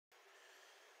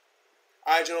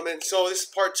Alright, gentlemen, so this is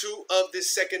part 2 of this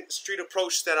second street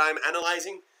approach that I'm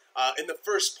analyzing. In the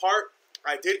first part,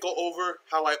 I did go over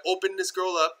how I opened this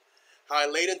girl up, how I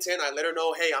laid intent. I let her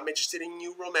know, hey, I'm interested in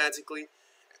you romantically.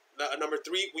 Number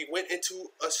 3, we went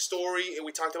into a story and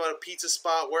we talked about a pizza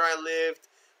spot, where I lived,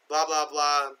 blah, blah,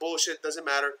 blah. Bullshit, doesn't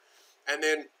matter. And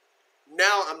then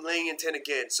now I'm laying intent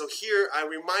again. So here I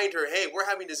remind her, hey, we're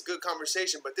having this good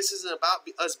conversation, but this isn't about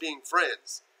us being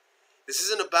friends. This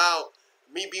isn't about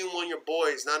me being one of your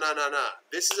boys. Nah.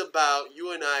 This is about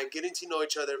you and I getting to know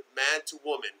each other, man to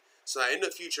woman, so that in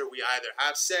the future we either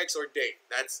have sex or date.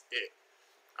 That's it.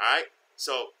 All right.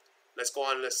 So let's go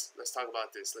on. Let's talk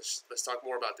about this. Let's talk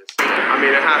more about this. I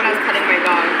mean, it happens. I was cutting my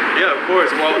dog. Yeah, of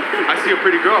course. Well, I see a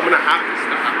pretty girl. I'm gonna have to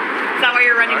stop. Is that why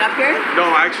you're running up here?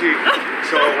 No, actually.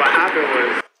 So what happened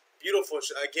was beautiful.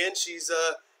 Again, she's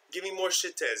giving more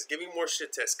shit tests,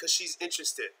 because she's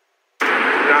interested.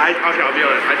 Okay, I'll be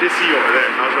honest. I did see you over there.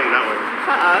 I was running that way.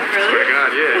 Really? Swear to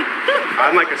God, yeah.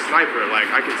 I'm like a sniper. Like,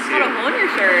 I can see it. Got a hole in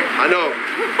your shirt. I know.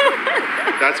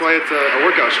 That's why it's a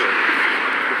workout shirt.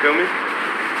 You feel me?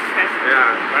 Okay.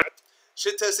 Yeah.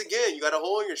 Shit test again. You got a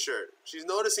hole in your shirt. She's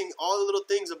noticing all the little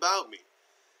things about me.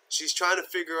 She's trying to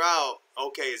figure out,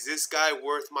 okay, is this guy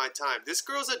worth my time? This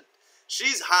girl's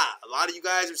she's hot. A lot of you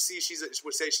guys would say she's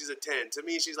a 10. To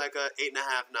me, she's like a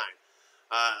 8.5, 9.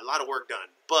 A lot of work done,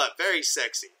 but very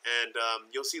sexy, and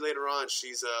you'll see later on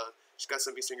she's got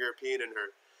some Eastern European in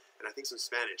her, and I think some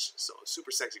Spanish. So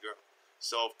super sexy girl.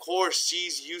 So of course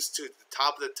she's used to the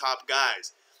top of the top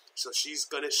guys. So she's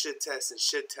gonna shit test. It's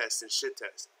to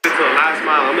the last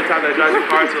mile. I'm the type that drives a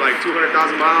car to like 200,000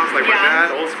 miles, like my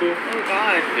dad, old school. Oh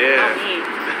God. Yeah. Not me.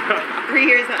 3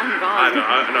 years and I'm gone.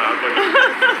 I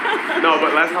know. No,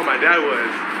 but last time my dad was.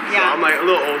 So yeah. I'm like a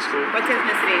little old school. What's his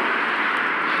ethnicity?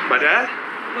 My dad?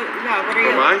 What are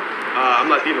you? Or mine? I'm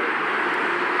Latino.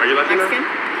 Are you Latino? Mexican?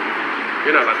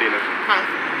 You're not Latino.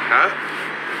 Huh?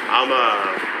 I'm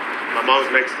my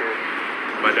mom's Mexican.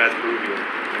 My dad's Peruvian.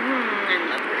 I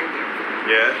love Peruvian.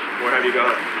 Yeah? Where have you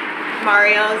gone?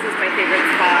 Mario's is my favorite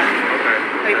spot. Okay.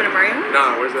 Have you been to Mario's?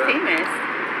 Nah, where's that? Famous.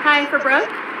 Hi, for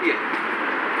Brooke? Yeah.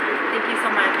 Thank you so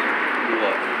much. You're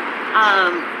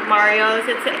welcome. Mario's,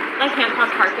 it's like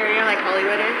Hancock Park area, like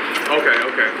Hollywood is. Okay.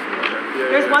 Yeah,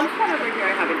 There's one spot over here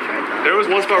I haven't tried though. There was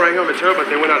one spot right here on Ventura,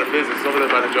 but they went out of business. Over there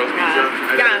by the Joe's Pizza.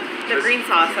 Yeah, the green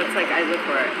sauce, that's like, I live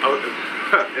for it. Oh,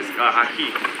 it's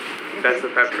ají. That's the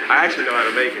pepper. I actually know how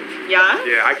to make it. Yeah?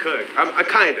 Yeah, I could. I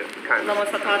kinda. Lomo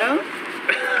saltado?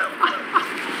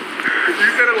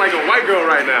 You said it like a white girl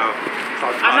right now.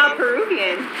 Saltado. I'm not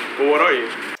Peruvian. Well, what are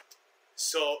you?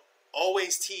 So,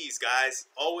 always tease, guys.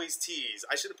 Always tease.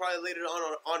 I should have probably laid it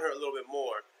on her a little bit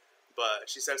more.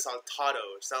 But she said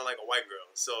saltado. She sounded like a white girl.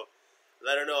 So,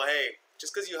 let her know, hey,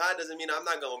 just because you hot doesn't mean I'm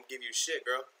not going to give you shit,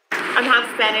 girl. I'm half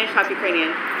Spanish, half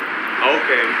Ukrainian.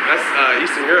 Okay. That's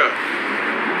Eastern Europe.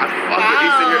 I fuck with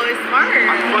Eastern Europe. Smart.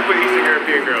 I fuck with Eastern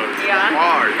European girls. Yeah.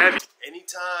 Hard, heavy.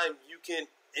 Anytime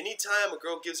a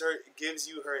girl gives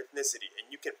you her ethnicity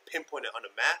and you can pinpoint it on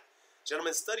a map,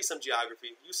 gentlemen, study some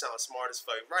geography. You sound smart as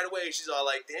fuck. Right away, she's all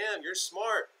like, damn, you're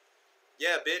smart.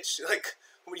 Yeah, bitch. Like,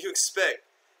 what do you expect?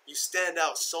 You stand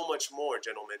out so much more,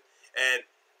 gentlemen. And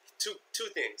two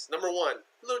things. Number 1, a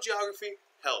little geography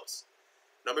helps.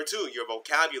 Number 2, your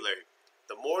vocabulary.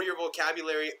 The more your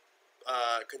vocabulary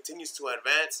continues to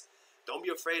advance, don't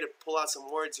be afraid to pull out some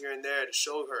words here and there to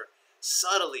show her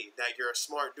subtly that you're a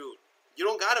smart dude. You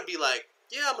don't gotta be like,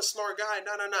 yeah, I'm a smart guy.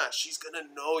 No. She's gonna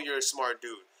know you're a smart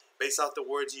dude based off the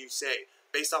words you say,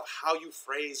 based off how you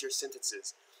phrase your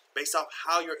sentences, based off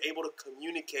how you're able to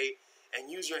communicate and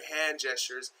use your hand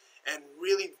gestures and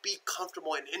really be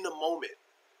comfortable and in the moment.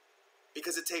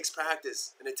 Because it takes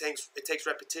practice and it takes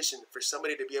repetition for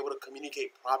somebody to be able to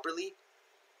communicate properly.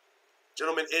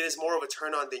 Gentlemen, it is more of a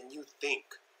turn on than you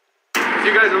think. So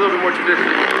you guys are a little bit more traditional.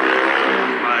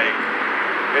 Like,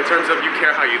 in terms of you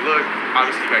care how you look,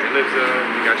 obviously you got your lips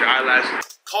done, you got your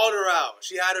eyelashes. Called her out.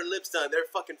 She had her lips done. They're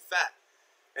fucking fat.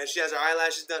 And she has her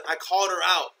eyelashes done. I called her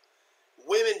out.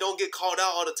 Women don't get called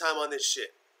out all the time on this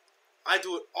shit. I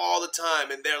do it all the time,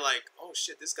 and they're like, "Oh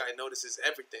shit, this guy notices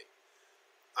everything."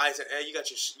 I said, "Hey, you got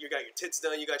your tits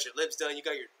done, you got your lips done, you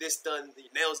got your this done,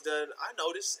 your nails done." I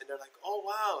notice, and they're like, "Oh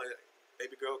wow, and,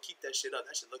 baby girl, keep that shit up.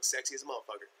 That shit looks sexy as a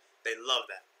motherfucker." They love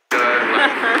that.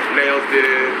 Like, nails did.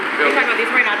 You're talking about these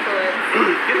are my natural lips.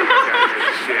 Get the fuck out of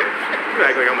here, shit. You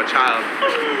act like I'm a child.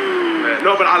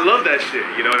 No, but I love that shit.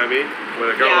 You know what I mean?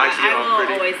 When a girl likes you all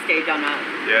pretty. I will always stay done up.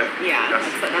 Yeah. Yeah.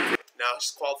 That's Now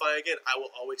she's qualifying again. I will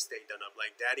always stay done up.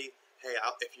 Like, daddy, hey,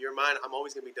 if you're mine, I'm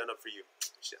always gonna be done up for you.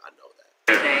 Shit, I know that.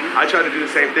 I tried to do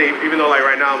the same thing, even though like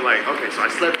right now I'm like, okay, so I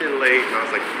slept in late, and I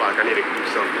was like, fuck, I need to do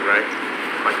something, right?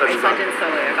 My cousin's I slept in so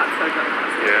late. I got so drunk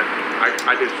last night. Yeah,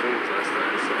 I did shrooms last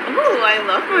night. So. Ooh, I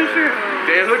love mushrooms.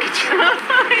 Damn, look at you.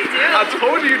 I do. I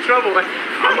told you you're trouble. Like,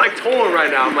 I'm like torn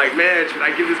right now. I'm like, man, should I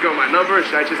give this girl my number or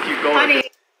should I just keep going? Honey.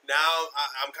 Now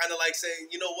I'm kind of like saying,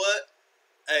 you know what?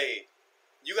 Hey,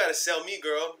 you gotta sell me,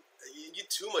 girl. You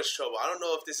too much trouble. I don't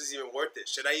know if this is even worth it.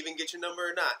 Should I even get your number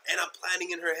or not? And I'm planning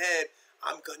in her head,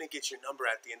 I'm gonna get your number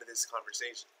at the end of this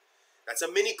conversation. That's a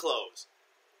mini close.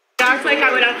 Sounds like I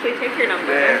would actually take your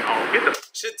number. Man, get the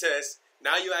shit test.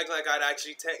 Now you act like I'd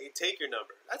actually take your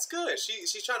number. That's good.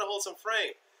 She's trying to hold some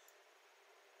frame.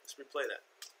 Let's replay that.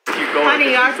 Keep going. Honey,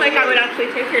 you act like I would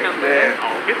actually take your number. Man,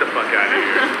 get the fuck out of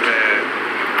here, man.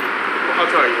 I'll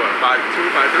tell you what, 5'2",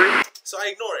 5'3". So I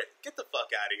ignore it. Get the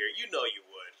fuck out of here. You know you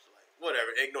would. Like,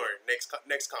 whatever. Ignore it. Next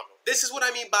combo. This is what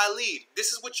I mean by lead.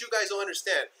 This is what you guys don't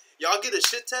understand. Y'all get a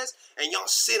shit test and y'all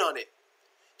sit on it.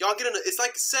 Y'all get it's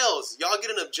like sales. Y'all get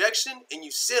an objection and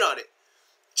you sit on it.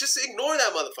 Just ignore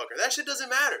that motherfucker. That shit doesn't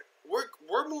matter. We're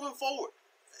moving forward.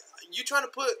 You trying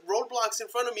to put roadblocks in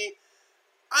front of me?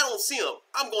 I don't see them.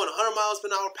 I'm going 100 miles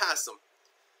per hour past them.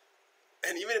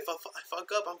 And even if I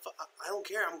fuck up, I don't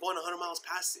care. I'm going 100 miles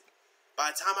past it.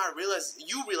 By the time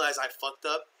you realize I fucked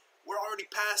up, we're already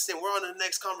past it and we're on to the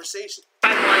next conversation. 5'1".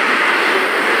 5'1"?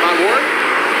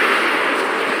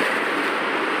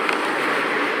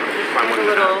 There's a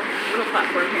little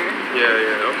platform here.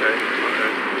 Yeah, okay.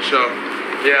 So,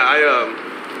 yeah,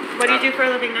 What do you do for a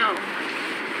living now?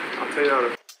 I'll tell you how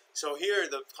to. So here,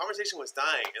 the conversation was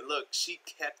dying, and look, she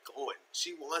kept going.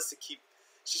 She wants to keep.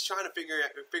 She's trying to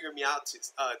figure me out too.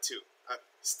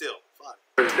 Still, fuck.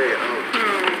 First day at home.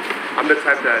 I'm the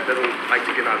type that doesn't like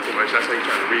to get out too much. That's why you're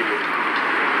trying to read me.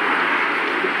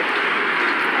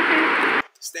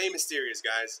 Stay mysterious,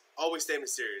 guys. Always stay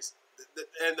mysterious.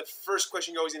 And the first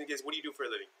question you're always gonna get is, "What do you do for a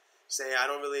living?" Say, I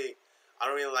don't really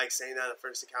like saying that on the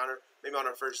first encounter. Maybe on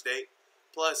our first date.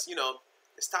 Plus,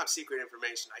 it's top secret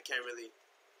information. I can't really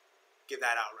give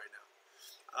that out right now.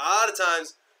 A lot of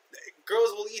times,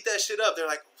 girls will eat that shit up. They're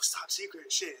like, "What's top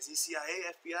secret? Shit, is he CIA,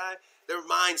 FBI?" Their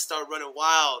minds start running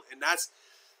wild, and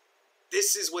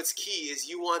this is what's key. Is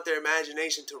you want their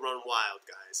imagination to run wild,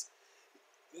 guys.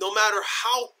 No matter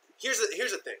how. Here's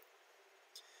the thing.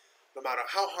 No matter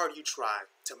how hard you try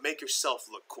to make yourself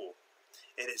look cool,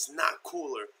 it is not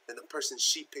cooler than the person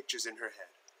she pictures in her head.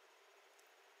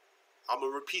 I'm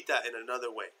going to repeat that in another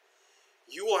way.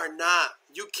 You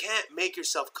can't make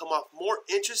yourself come off more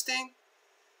interesting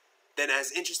than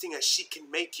as interesting as she can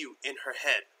make you in her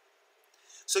head.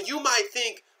 So you might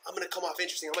think, I'm going to come off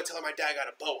interesting. I'm going to tell her my dad got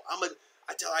a boat. I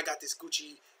tell her I got this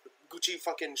Gucci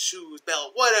fucking shoes,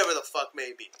 belt, whatever the fuck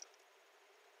may be.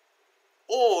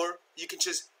 Or you can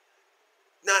just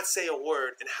not say a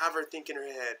word and have her think in her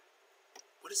head,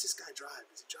 what does this guy drive?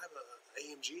 Does he drive a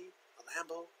AMG, a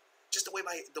Lambo? Just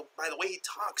by the way he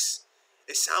talks,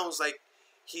 it sounds like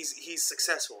he's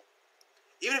successful.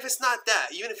 Even if it's not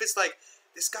that, even if it's like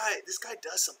this guy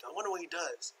does something. I wonder what he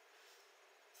does.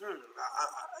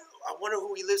 I wonder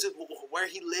who he lives with, where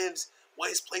he lives, what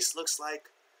his place looks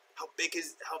like, how big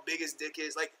his dick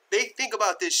is. Like, they think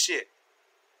about this shit.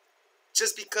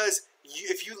 Just because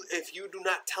if you do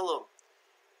not tell them,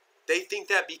 they think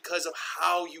that because of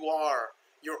how you are,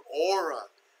 your aura,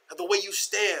 the way you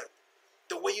stand,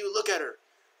 the way you look at her,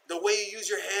 the way you use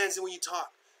your hands when you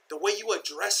talk, the way you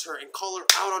address her and call her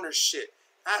out on her shit.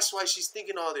 That's why she's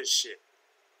thinking all this shit.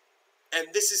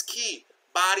 And this is key.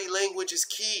 Body language is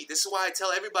key. This is why I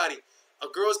tell everybody, a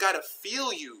girl's got to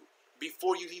feel you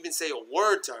before you even say a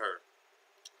word to her.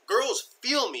 Girls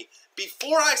feel me.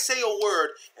 Before I say a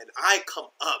word and I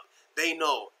come up, they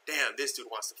know, damn, this dude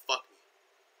wants to fuck me.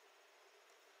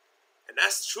 And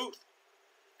that's the truth.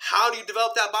 How do you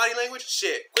develop that body language?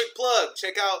 Shit. Quick plug.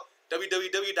 Check out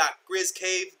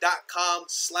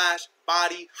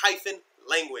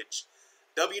www.grizzcave.com/body-language.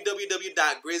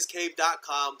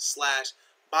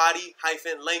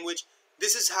 www.grizzcave.com/body-language.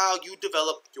 This is how you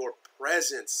develop your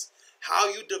presence. How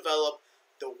you develop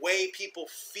the way people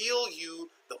feel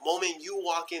you the moment you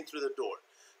walk in through the door.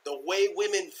 The way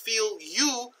women feel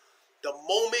you the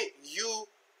moment you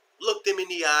look them in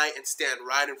the eye and stand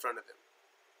right in front of them.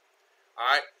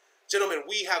 Alright? Gentlemen,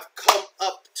 we have come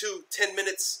up to 10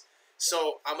 minutes.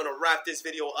 So I'm going to wrap this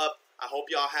video up. I hope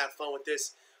y'all had fun with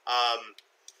this.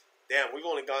 Damn, we've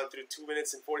only gone through 2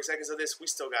 minutes and 40 seconds of this. We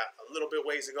still got a little bit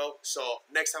ways to go. So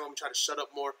next time I'm going to try to shut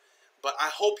up more. But I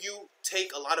hope you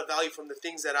take a lot of value from the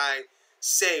things that I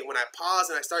say. When I pause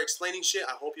and I start explaining shit,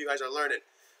 I hope you guys are learning.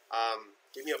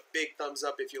 Give me a big thumbs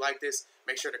up if you like this.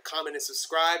 Make sure to comment and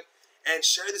subscribe. And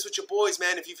share this with your boys,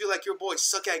 man. If you feel like your boys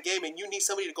suck at game and you need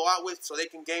somebody to go out with so they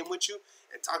can game with you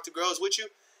and talk to girls with you,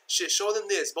 shit, show them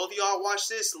this. Both of y'all watch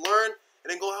this, learn, and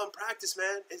then go out and practice,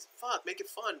 man. It's fuck, make it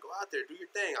fun. Go out there, do your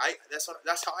thing.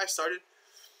 That's how I started.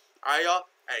 All right, y'all.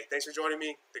 Hey, thanks for joining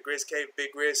me. The Grizz Cave, Big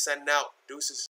Grizz, sending out. Deuces.